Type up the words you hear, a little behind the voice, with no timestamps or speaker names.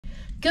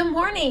Good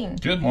morning.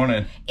 Good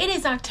morning. It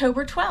is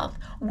October 12th.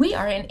 We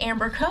are in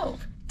Amber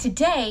Cove.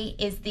 Today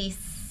is the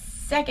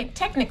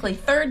technically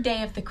third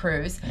day of the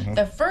cruise,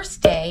 the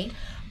first day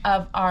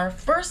of our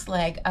first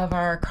leg of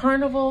our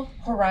Carnival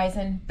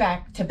Horizon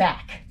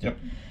back-to-back. Yep.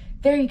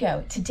 There you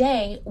go.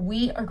 Today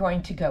we are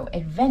going to go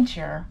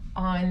adventure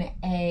on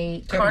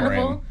a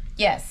carnival.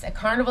 Yes, a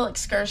carnival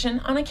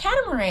excursion on a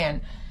catamaran.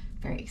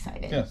 Very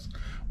excited. Yes.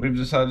 We've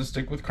decided to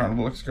stick with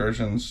Carnival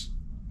Excursions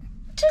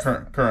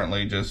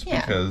currently just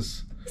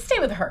because... Stay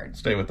with the herd.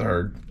 Stay with the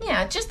herd.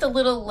 Yeah, just a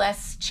little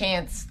less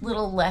chance,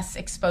 little less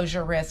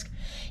exposure risk.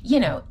 You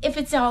know, if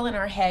it's all in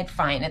our head,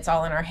 fine, it's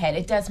all in our head.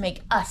 It does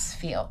make us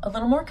feel a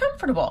little more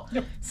comfortable.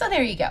 Yep. So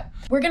there you go.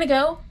 We're going to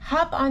go,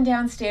 hop on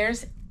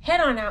downstairs,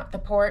 head on out the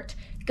port,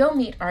 go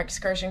meet our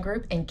excursion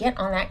group, and get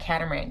on that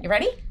catamaran. You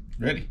ready?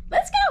 Ready.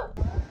 Let's go.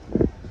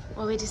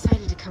 Well, we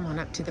decided to come on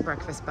up to the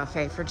breakfast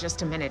buffet for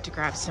just a minute to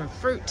grab some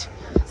fruit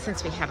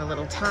since we had a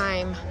little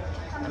time.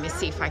 Let me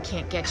see if I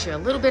can't get you a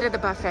little bit of the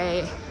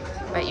buffet.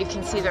 But you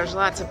can see there's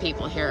lots of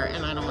people here,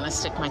 and I don't want to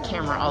stick my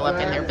camera all up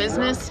in their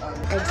business.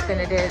 Eggs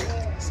Benedict,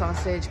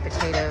 sausage,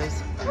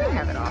 potatoes. We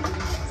have it all.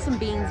 Some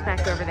beans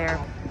back over there.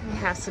 We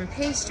have some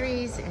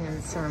pastries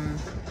and some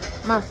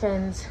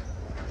muffins,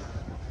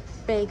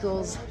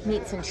 bagels,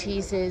 meats and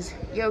cheeses,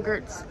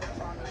 yogurts,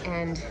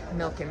 and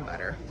milk and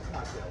butter.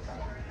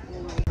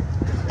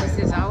 This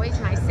is always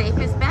my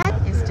safest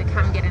bet, is to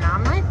come get an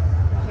omelet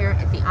here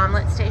at the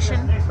omelet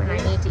station when I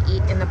need to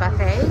eat in the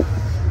buffet.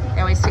 They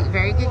always take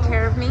very good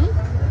care of me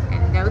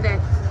and know that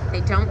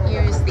they don't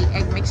use the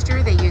egg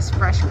mixture. They use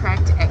fresh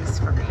cracked eggs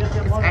for me. It's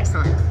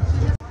excellent.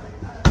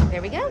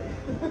 There we go.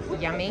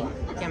 Yummy,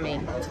 yummy.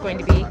 It's going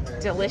to be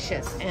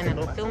delicious and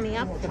it'll fill me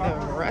up for the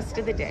rest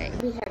of the day.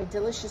 We had a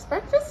delicious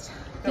breakfast.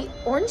 The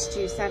orange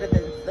juice out of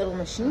the little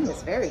machine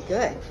was very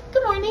good.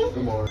 Good morning.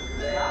 Good morning.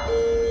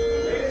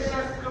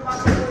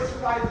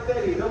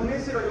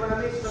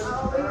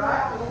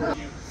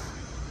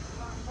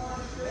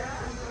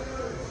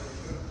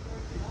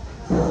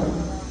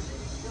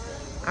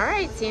 All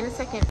right, see you in a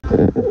second.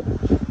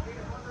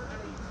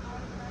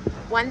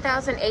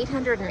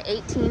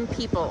 1,818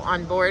 people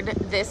on board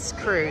this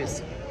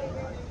cruise.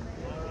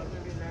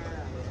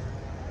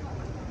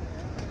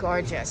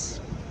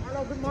 Gorgeous.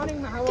 Hello, good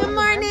morning. How Good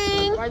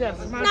morning.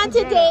 Not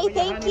today,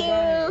 thank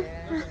you.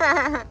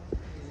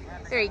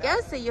 There you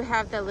go. So you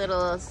have the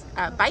little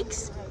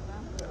bikes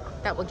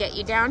that will get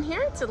you down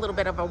here. It's a little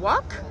bit of a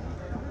walk.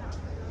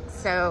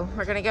 So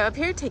we're gonna go up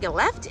here, take a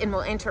left, and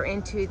we'll enter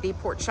into the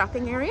port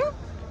shopping area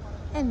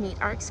and meet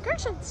our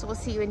excursion. So we'll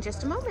see you in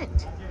just a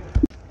moment.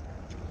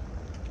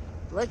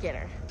 Look at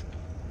her.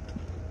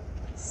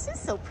 This is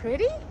so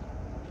pretty.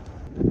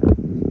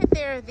 And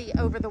there are the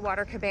over the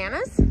water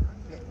cabanas.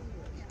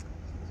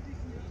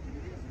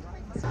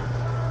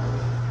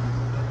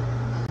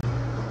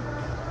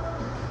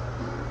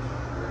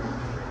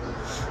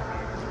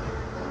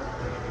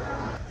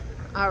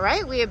 All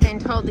right, we have been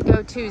told to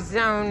go to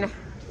zone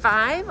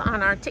 5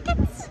 on our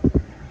tickets.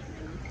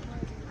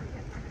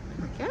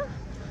 Yeah.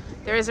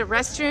 There is a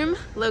restroom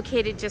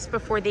located just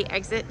before the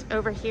exit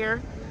over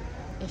here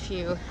if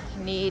you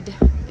need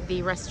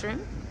the restroom.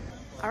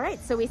 All right,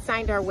 so we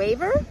signed our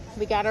waiver.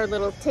 We got our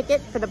little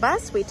ticket for the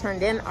bus. We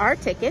turned in our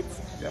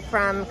tickets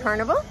from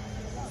Carnival.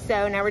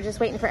 So now we're just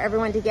waiting for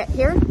everyone to get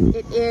here.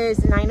 It is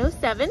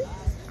 9:07.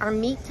 Our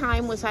meet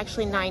time was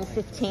actually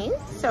 9:15,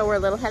 so we're a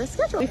little ahead of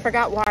schedule. We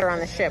forgot water on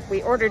the ship.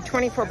 We ordered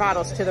 24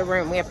 bottles to the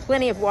room. We have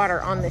plenty of water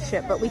on the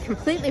ship, but we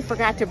completely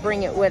forgot to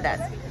bring it with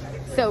us.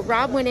 So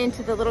Rob went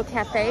into the little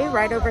cafe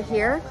right over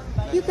here.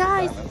 You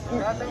guys,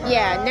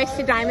 yeah, next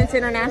to Diamonds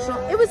International,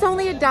 it was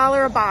only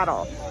 $1 a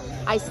bottle.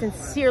 I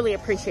sincerely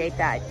appreciate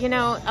that. You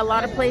know, a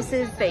lot of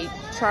places, they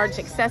charge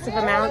excessive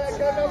amounts.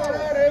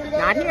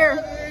 Not here.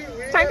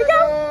 It's time to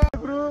go.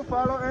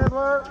 Follow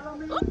Edward.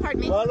 Oh,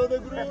 pardon me. Follow the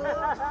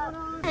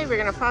group. Hey, we're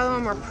gonna follow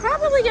him. We're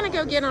probably gonna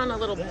go get on a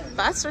little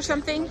bus or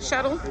something,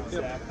 shuttle,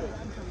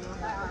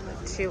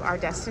 to our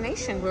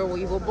destination where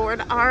we will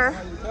board our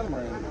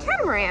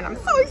catamaran. I'm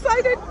so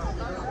excited.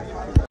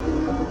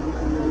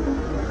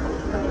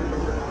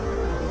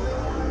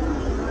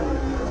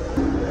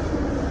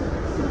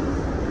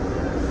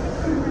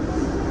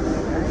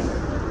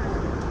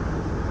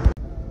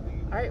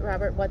 All right,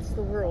 Robert, what's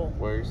the rule?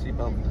 Wear your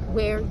seatbelt.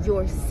 Wear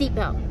your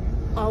seatbelt,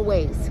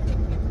 always.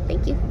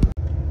 Thank you.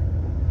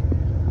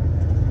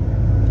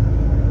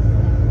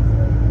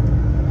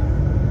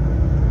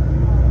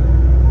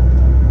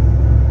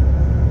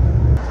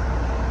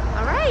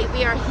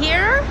 We are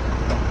here,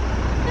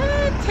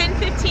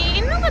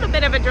 10:15, a little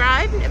bit of a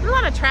drive. A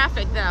lot of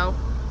traffic though,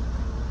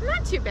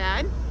 not too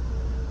bad.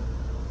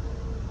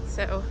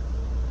 So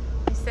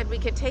I said we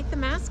could take the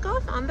mask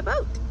off on the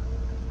boat.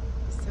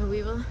 So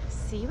we will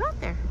see you out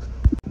there.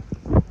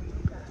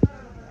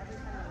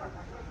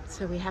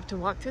 So we have to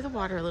walk through the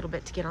water a little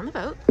bit to get on the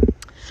boat,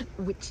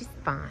 which is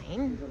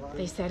fine.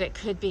 They said it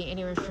could be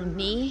anywhere from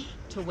knee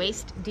to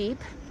waist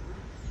deep,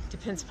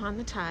 depends upon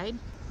the tide.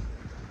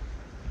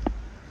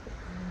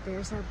 And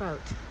there's our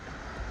boat.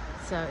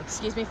 So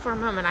excuse me for a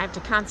moment. I have to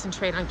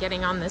concentrate on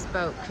getting on this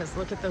boat because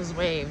look at those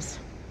waves.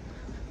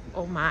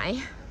 Oh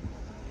my.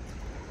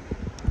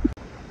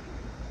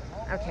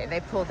 Okay,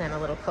 they pulled in a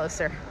little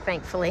closer,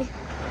 thankfully.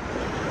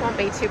 Won't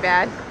be too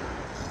bad.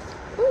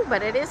 Ooh,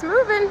 but it is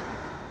moving.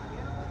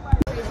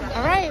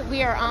 All right,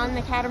 we are on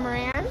the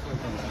catamaran.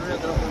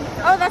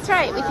 Oh, that's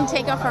right. We can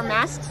take off our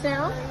masks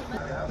now.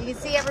 You can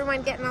see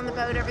everyone getting on the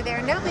boat over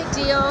there. No big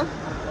deal.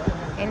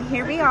 And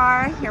here we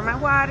are. Here are my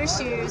water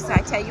shoes. I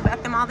tell you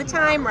about them all the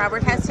time.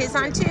 Robert has his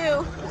on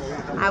too.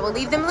 I will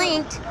leave them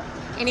linked.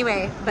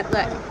 Anyway, but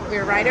look,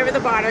 we're right over the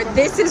water.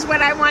 This is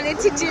what I wanted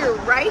to do,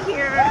 right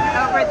here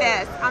over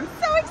this. I'm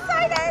so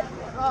excited.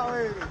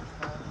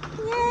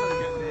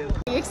 Yay.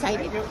 Are you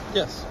excited?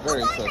 Yes,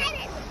 very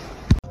excited.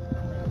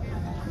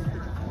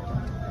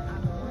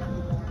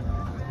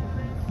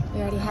 We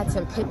already had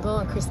some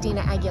Pitbull and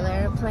Christina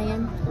Aguilera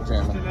playing.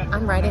 Jamming.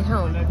 I'm right at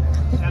home. We're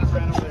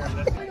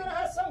gonna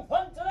have some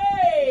fun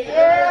today!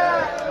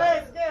 Yeah,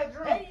 let's get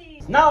drunk.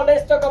 Hey. Now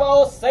let's talk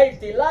about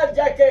safety. Life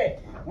jacket.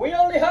 We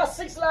only have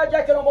 6 life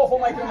jackets on board for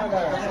my crew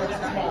members.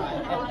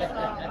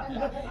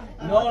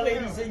 No,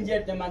 ladies and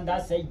gentlemen,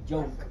 that's a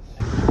joke.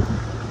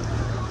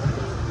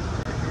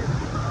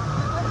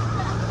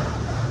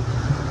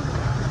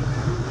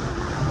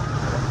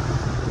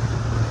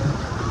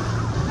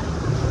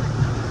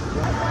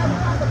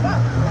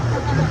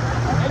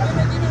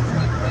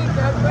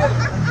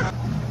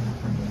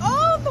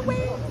 Oh, the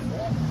wave!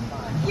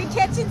 You're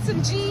catching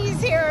some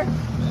G's here.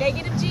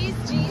 Negative G's,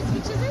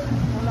 which is it?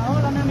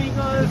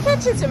 You're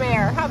catching some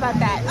air. How about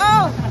that?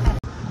 Oh!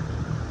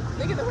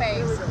 Look at the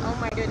waves. Oh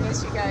my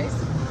goodness, you guys.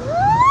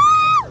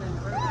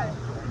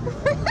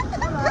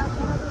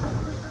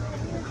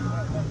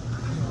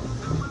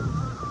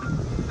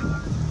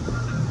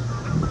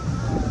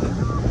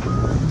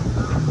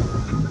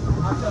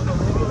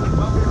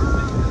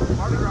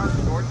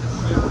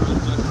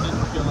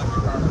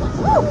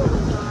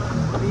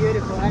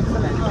 Beautiful,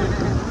 excellent.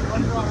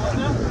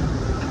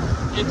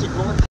 It's a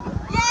gorgeous.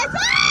 Yes!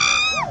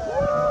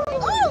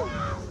 Oh!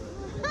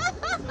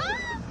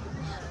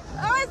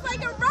 Oh, it's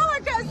like a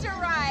roller coaster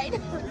ride.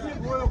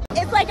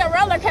 It's like a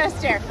roller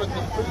coaster.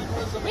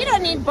 We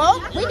don't need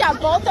both. We got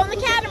both on the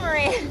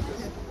catamaran.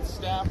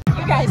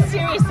 You guys,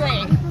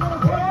 seriously.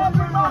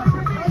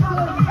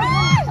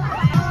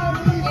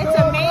 It's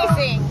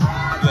amazing.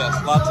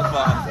 Yes, lots of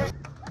fun.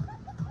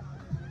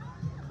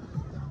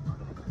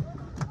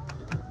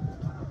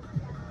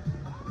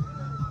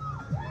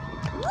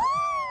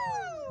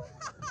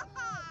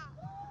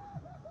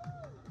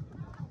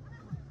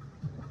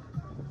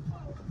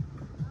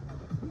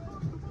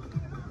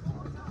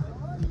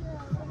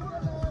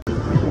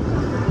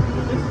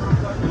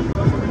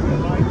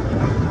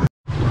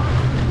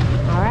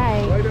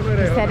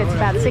 It's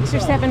about 6 or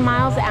 7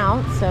 miles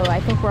out, so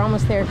I think we're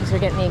almost there because we're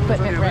getting the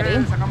equipment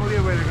ready. Here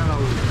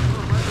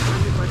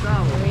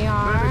we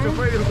are.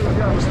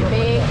 There's a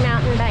big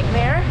mountain back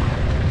there.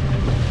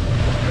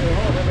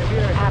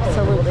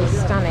 Absolutely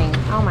stunning.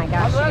 Oh my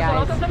gosh, you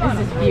guys.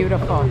 This is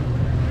beautiful.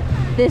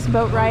 This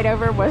boat ride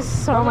over was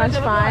so much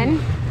fun.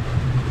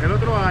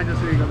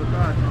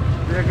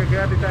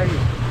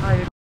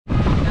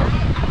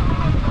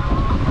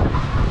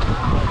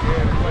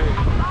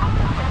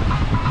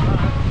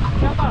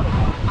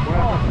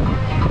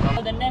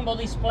 The name of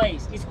this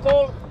place is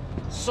called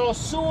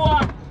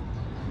Sosua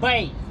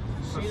Bay.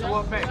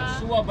 Sosua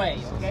Bay.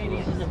 Okay,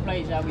 this is the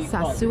place that we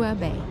call Sosua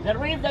Bay. The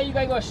reef that you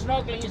guys go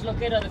snorkeling is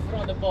located at the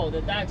front of the boat,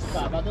 the dark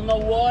spot. But do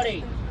not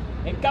worry.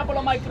 A couple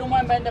of my crew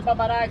members and the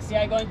paparazzi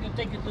are going to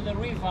take you to the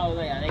reef out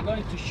there. They're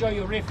going to show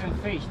you reef and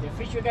fish. The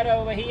fish you get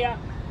over here,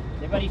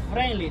 they're very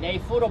friendly. They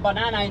full of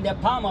banana in the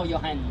palm of your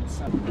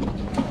hands.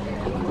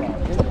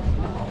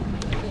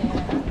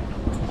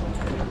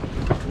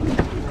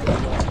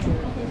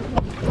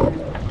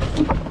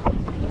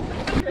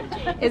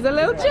 It's a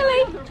little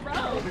chilly.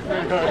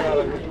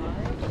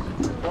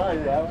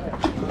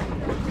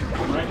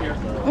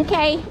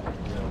 Okay.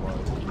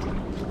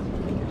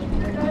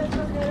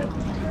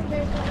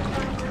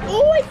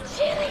 Oh, it's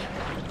chilly.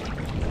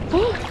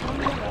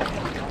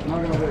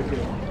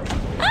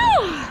 Oh,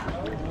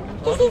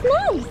 this is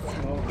nice.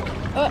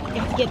 Oh, I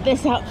have to get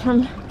this out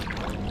from,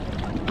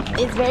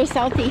 it's very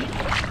salty.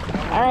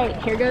 All right,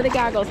 here go the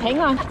goggles. Hang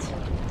on.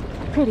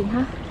 Pretty,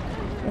 huh?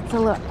 Let's a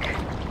look.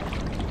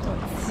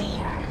 Let's see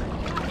here.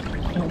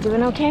 Am I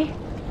doing okay?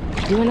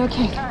 Doing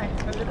okay.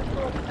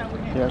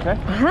 You okay?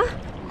 Uh-huh.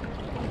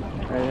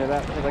 Ready to hear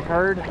that for the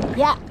card?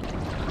 Yeah.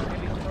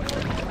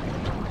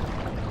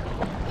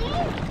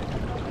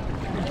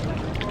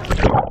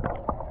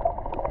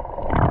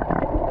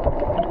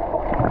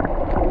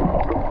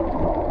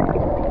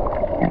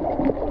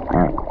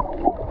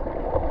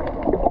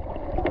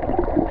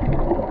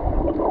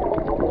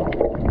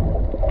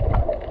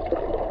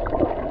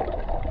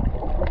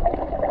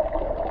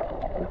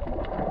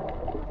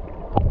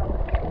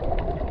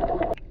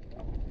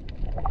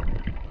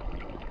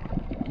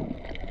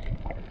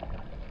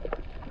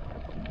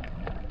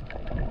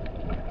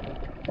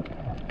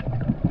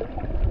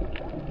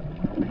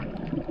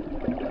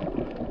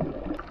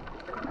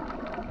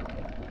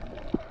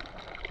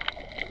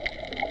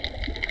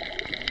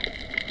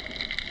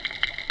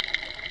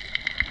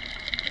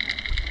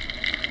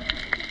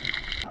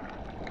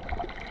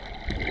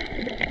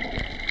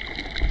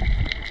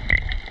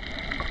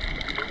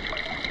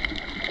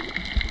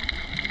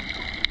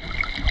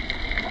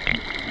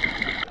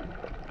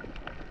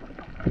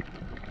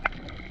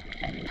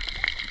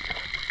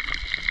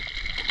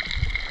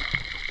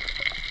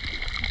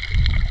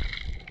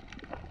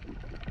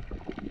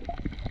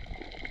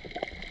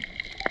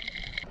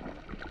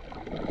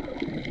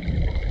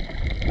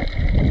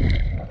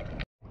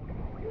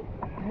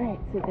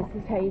 this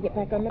is how you get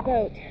back on the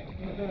boat.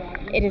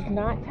 It is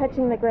not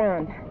touching the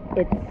ground.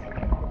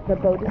 The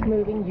boat is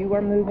moving, you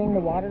are moving, the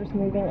water's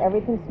moving,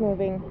 everything's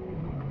moving.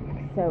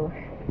 So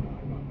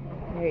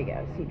there you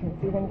go. So you can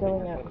see them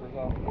going up.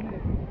 All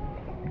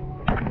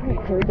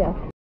right, here we go.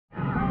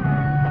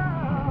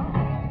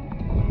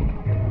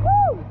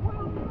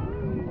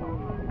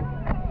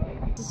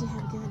 Did you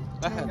have a good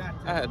time?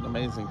 I had an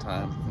amazing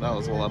time. That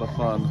was a lot of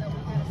fun.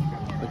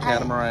 The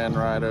catamaran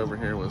ride over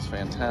here was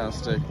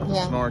fantastic. The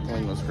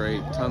snorkeling was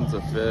great. Tons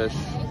of fish.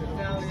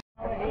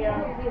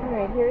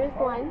 Alright, here is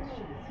lunch.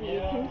 So you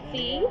can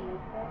see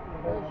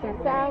some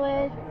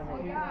salads,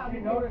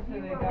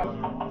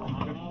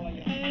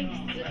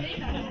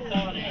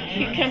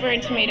 cucumber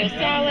and tomato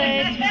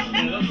salad,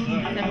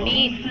 some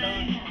meat,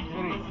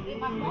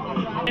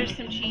 there's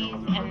some cheese,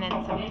 and then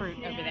some fruit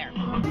over there.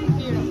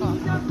 Beautiful.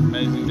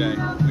 Amazing day.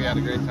 We had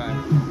a great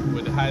time.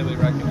 Would highly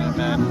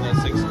recommend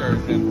this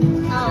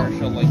excursion. Oh. Sure,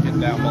 she'll link it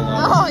down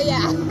below. Oh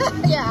yeah,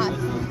 yeah.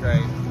 This was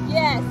great.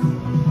 Yes.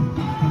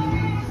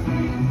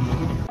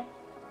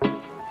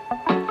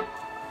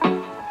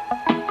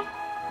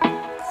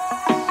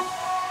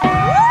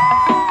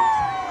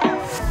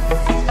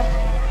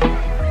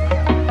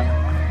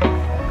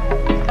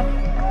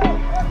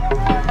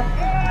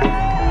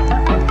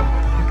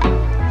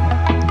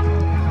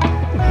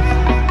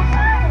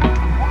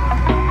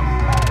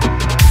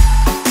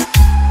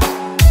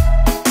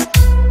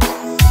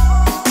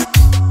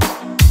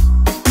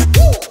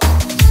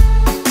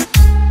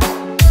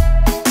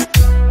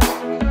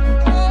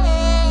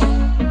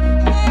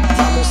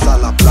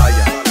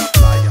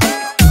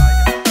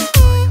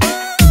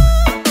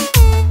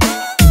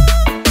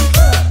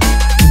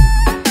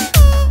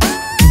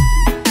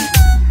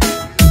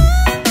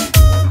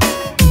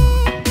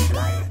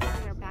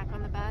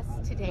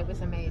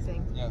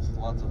 Yes,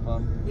 lots of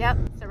fun. Yep.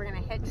 So we're gonna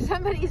head to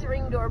somebody's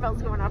ring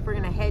doorbell's going off. We're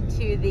gonna head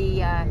to the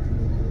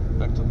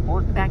Back to the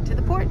port. back to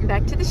the port and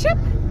back to the ship.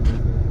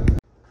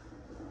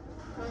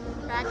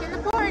 Back in the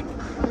port.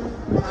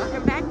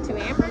 Welcome back to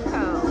Amber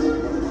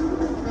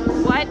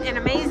Cove. What an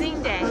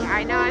amazing day.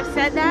 I know I've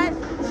said that,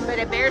 but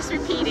it bears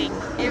repeating.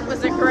 It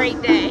was a great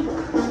day.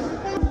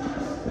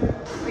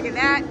 Look at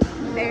that.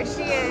 There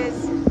she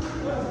is.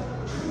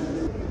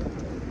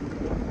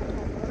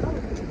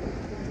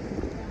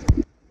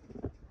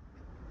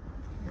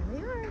 Here we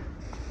are.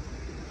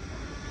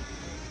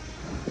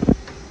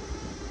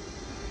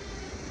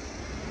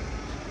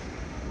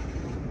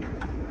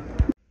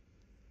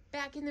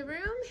 Back in the room,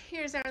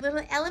 here's our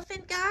little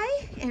elephant guy,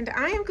 and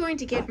I am going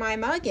to get my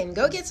mug and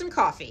go get some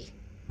coffee.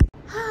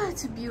 Ah,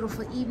 it's a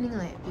beautiful evening,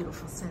 a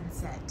beautiful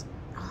sunset.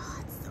 Oh,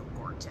 it's so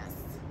gorgeous.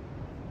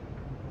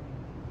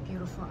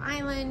 Beautiful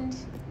island,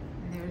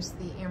 and there's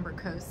the Amber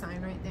Cove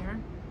sign right there.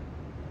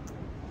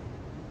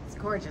 It's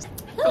gorgeous.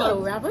 Hello,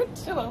 Robert.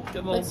 Hello.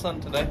 Good little sun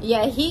today.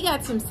 Yeah, he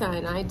got some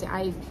sun. I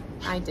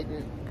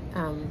didn't.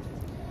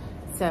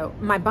 So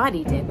my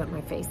body did, but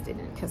my face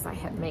didn't because I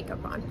had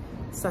makeup on,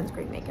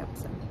 sunscreen makeup.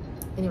 So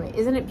anyway,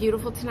 isn't it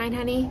beautiful tonight,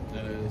 honey?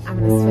 It is. I'm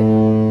gonna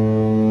swim.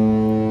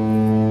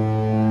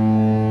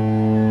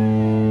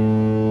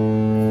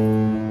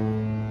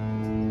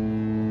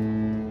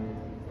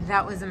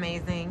 That was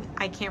amazing.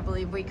 I can't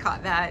believe we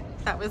caught that.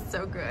 That was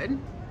so good.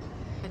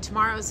 And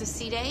tomorrow is a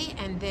sea day,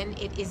 and then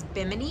it is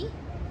Bimini.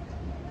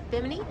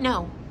 Bimini?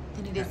 No.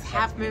 Then it is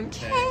Half Moon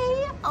Cay.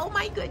 Oh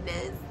my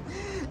goodness.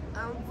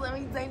 I'm so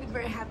excited for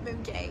Half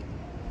Moon Cay.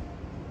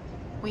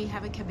 We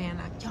have a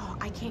cabana. Y'all,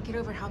 I can't get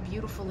over how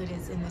beautiful it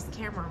is in this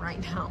camera right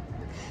now.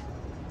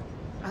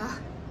 All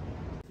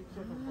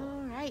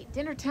right,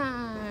 dinner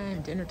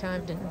time. Dinner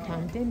time, dinner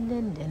time,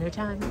 dinner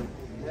time.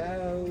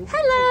 Hello.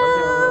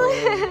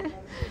 Hello.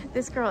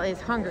 This girl is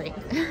hungry,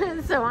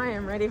 so I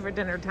am ready for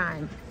dinner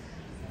time.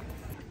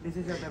 This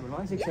is your table,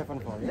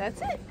 1674. Yeah?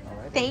 That's it. All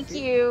right. Thank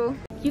you.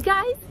 You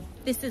guys,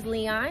 this is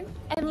Leon.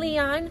 And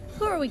Leon,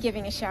 who are we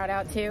giving a shout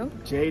out to?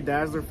 J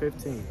Dazzler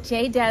 15.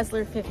 J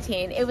Dazzler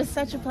 15. It was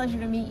such a pleasure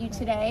to meet you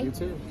today. You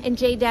too. And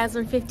J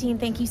Dazzler 15,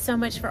 thank you so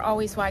much for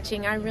always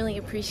watching. I really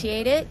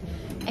appreciate it.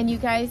 And you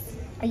guys,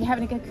 are you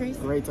having a good cruise?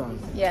 Great time.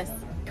 Yes.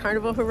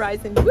 Carnival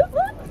Horizon. Whoop,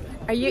 whoop.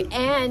 Are you?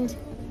 And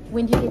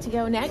when do you get to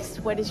go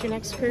next? What is your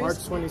next cruise? March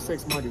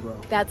 26th, Mardi Gras.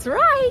 That's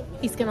right.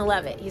 He's going to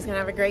love it. He's going to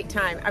have a great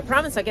time. I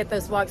promise I'll get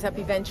those vlogs up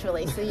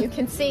eventually so you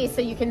can see,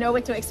 so you can know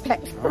what to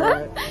expect. All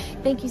right.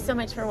 Thank you so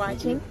much for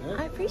watching. Yeah.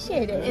 I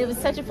appreciate it. It was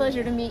such a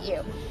pleasure to meet you.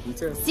 You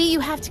too. See,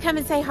 you have to come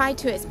and say hi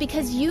to us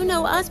because you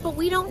know us, but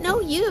we don't know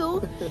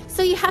you.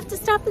 So you have to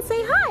stop and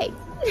say hi.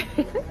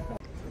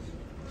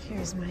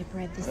 Here's my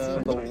bread this The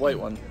evening. white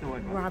one.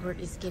 Robert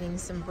is getting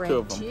some bread 2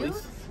 of them, too.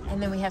 please. And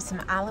then we have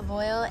some olive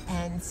oil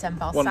and some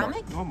more.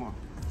 balsamic. One more.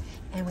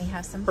 And we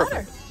have some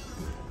Perfect. butter.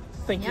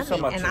 Thank you so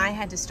Yummy. much. And I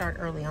had to start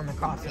early on the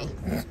coffee.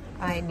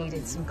 I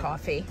needed some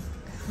coffee.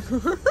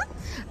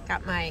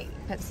 Got my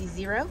Pepsi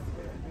Zero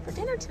for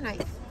dinner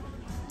tonight.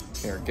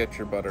 Here, get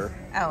your butter.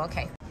 Oh,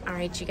 okay. All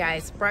right, you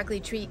guys. Broccoli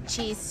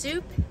cheese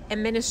soup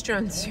and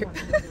minestrone soup.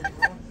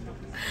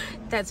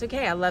 That's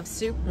okay. I love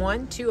soup.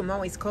 1, 2, I'm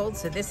always cold,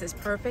 so this is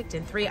perfect.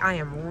 And 3, I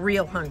am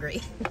real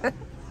hungry.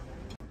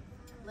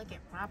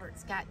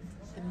 Robert's got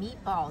the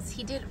meatballs.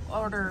 He did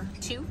order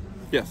 2.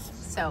 Yes.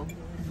 So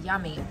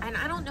yummy. And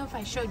I don't know if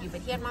I showed you,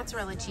 but he had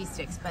mozzarella cheese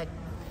sticks, but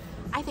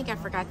I think I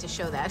forgot to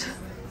show that.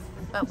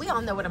 But we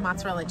all know what a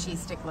mozzarella cheese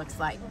stick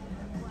looks like.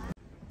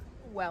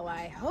 Well,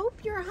 I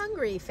hope you're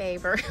hungry,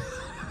 Faber.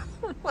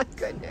 Oh my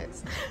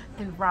goodness.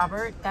 And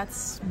Robert, that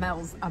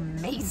smells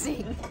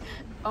amazing.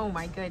 Oh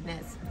my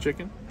goodness.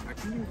 Chicken? I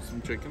can use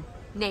some chicken.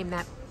 Name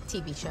that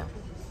TV show.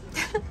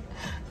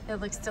 It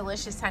looks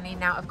delicious, honey.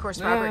 Now, of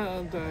course,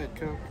 Robert... Diet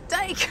Coke.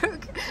 Diet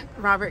Coke.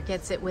 Robert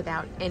gets it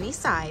without any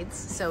sides,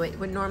 so it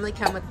would normally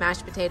come with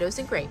mashed potatoes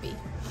and gravy.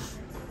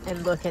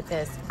 And look at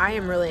this. I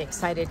am really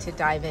excited to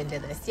dive into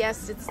this.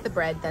 Yes, it's the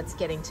bread that's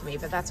getting to me,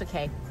 but that's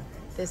okay.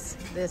 This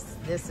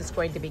is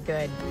going to be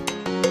good.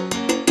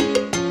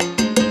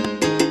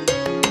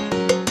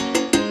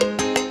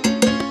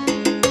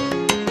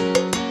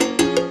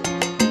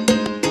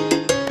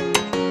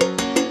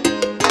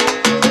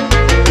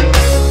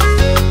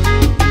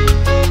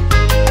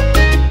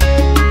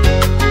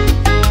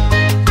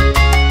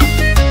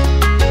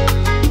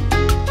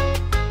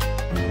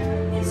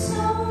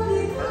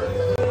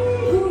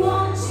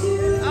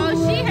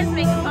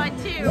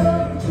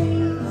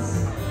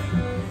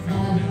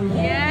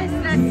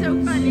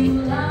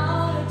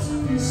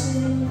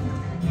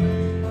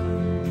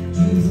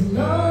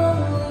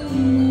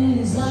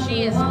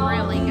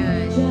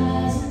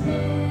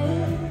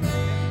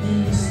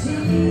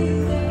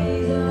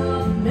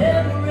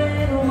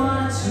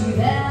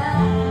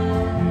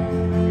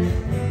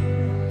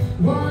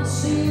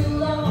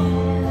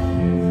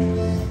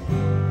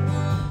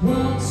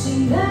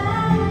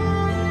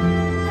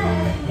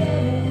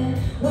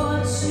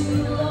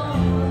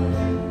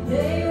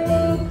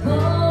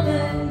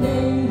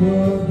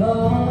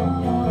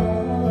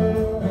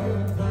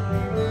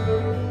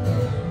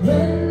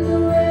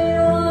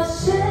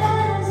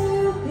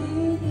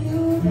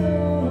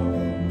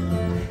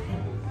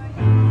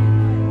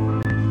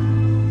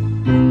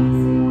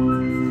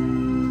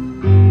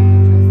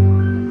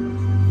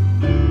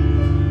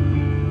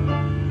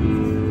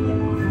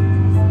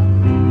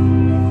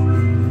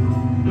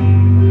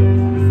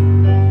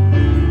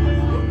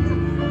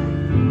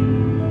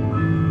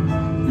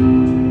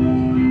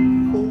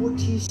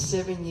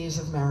 7 years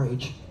of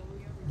marriage.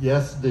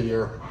 Yes,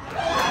 dear.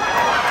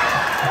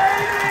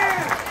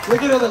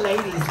 Look at all the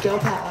ladies, girl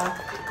power.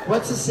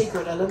 What's the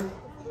secret, Ellen?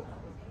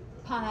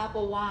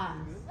 Pineapple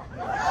wine.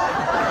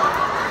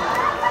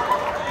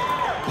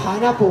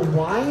 Pineapple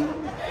wine?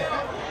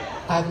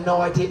 I have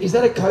no idea. Is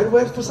that a code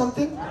word for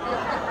something?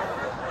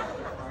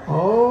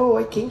 Oh,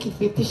 a kinky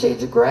 50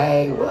 Shades of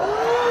Grey. What?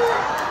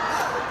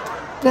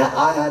 Now,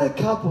 I had a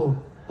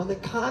couple on the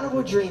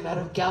Carnival Dream out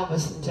of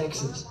Galveston,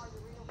 Texas.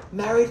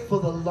 Married for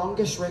the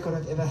longest record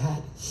I've ever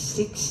had.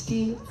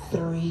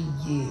 63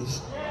 years.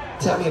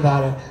 Tell me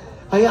about it.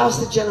 I asked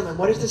the gentleman,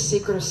 what is the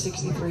secret of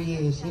 63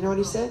 years? You know what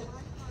he said?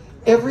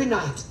 Every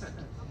night,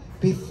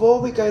 before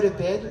we go to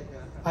bed,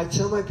 I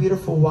tell my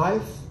beautiful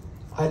wife,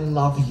 I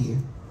love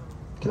you.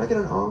 Can I get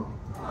an arm?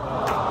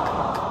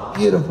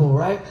 Beautiful,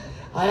 right?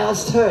 I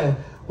asked her,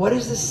 what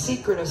is the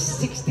secret of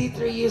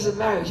 63 years of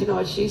marriage? You know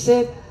what she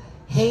said?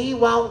 He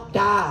won't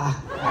die.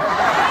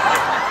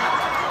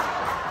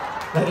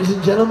 Ladies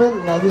and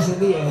gentlemen, love is in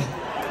the air.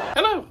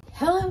 Hello.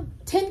 Hello,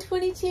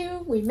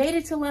 1022. We made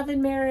it to love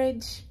and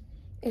marriage.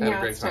 And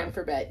now it's time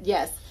for bed.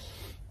 Yes.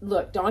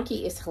 Look,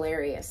 Donkey is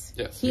hilarious.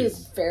 Yes. He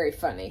is very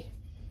funny.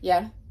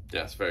 Yeah?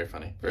 Yes, very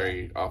funny.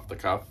 Very off the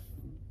cuff.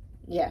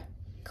 Yeah.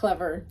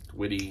 Clever.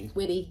 Witty.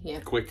 Witty,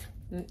 yeah. Quick.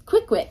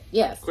 Quick wit,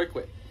 yes. Quick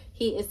wit.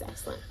 He is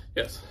excellent.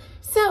 Yes.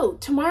 So,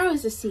 tomorrow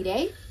is a sea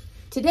day.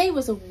 Today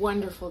was a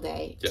wonderful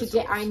day. Yes,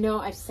 Today, I know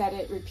I've said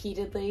it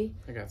repeatedly.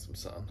 I got some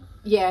sun.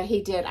 Yeah,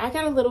 he did. I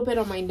got a little bit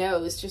on my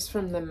nose just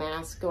from the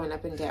mask going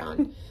up and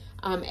down.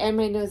 And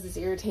my nose is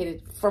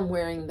irritated from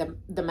wearing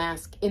the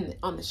mask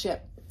on the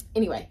ship.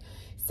 Anyway,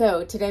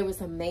 so today was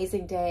an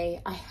amazing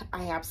day.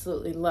 I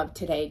absolutely loved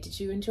today. Did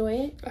you enjoy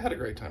it? I had a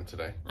great time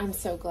today. I'm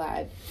so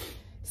glad.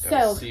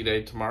 Got a sea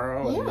day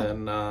tomorrow, yeah.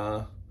 And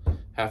then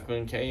Half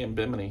Moon Cay and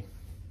Bimini.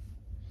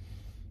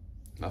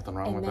 Nothing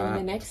wrong with that. And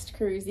then the next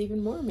cruise,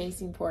 even more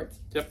amazing ports.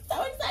 Yep.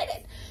 So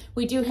excited.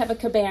 We do have a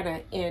cabana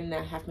in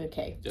Half Moon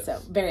Cay. Yes. So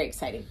very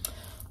exciting.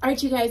 All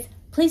right, you guys,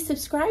 please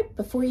subscribe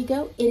before you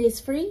go. It is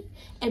free.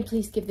 And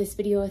please give this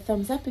video a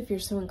thumbs up if you're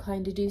so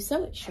inclined to do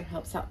so. It sure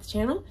helps out the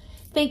channel.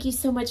 Thank you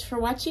so much for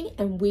watching,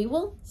 and we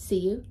will see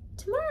you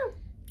tomorrow.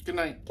 Good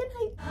night. Good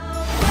night.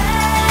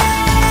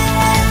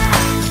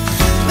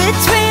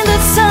 Between the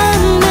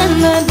sun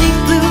and the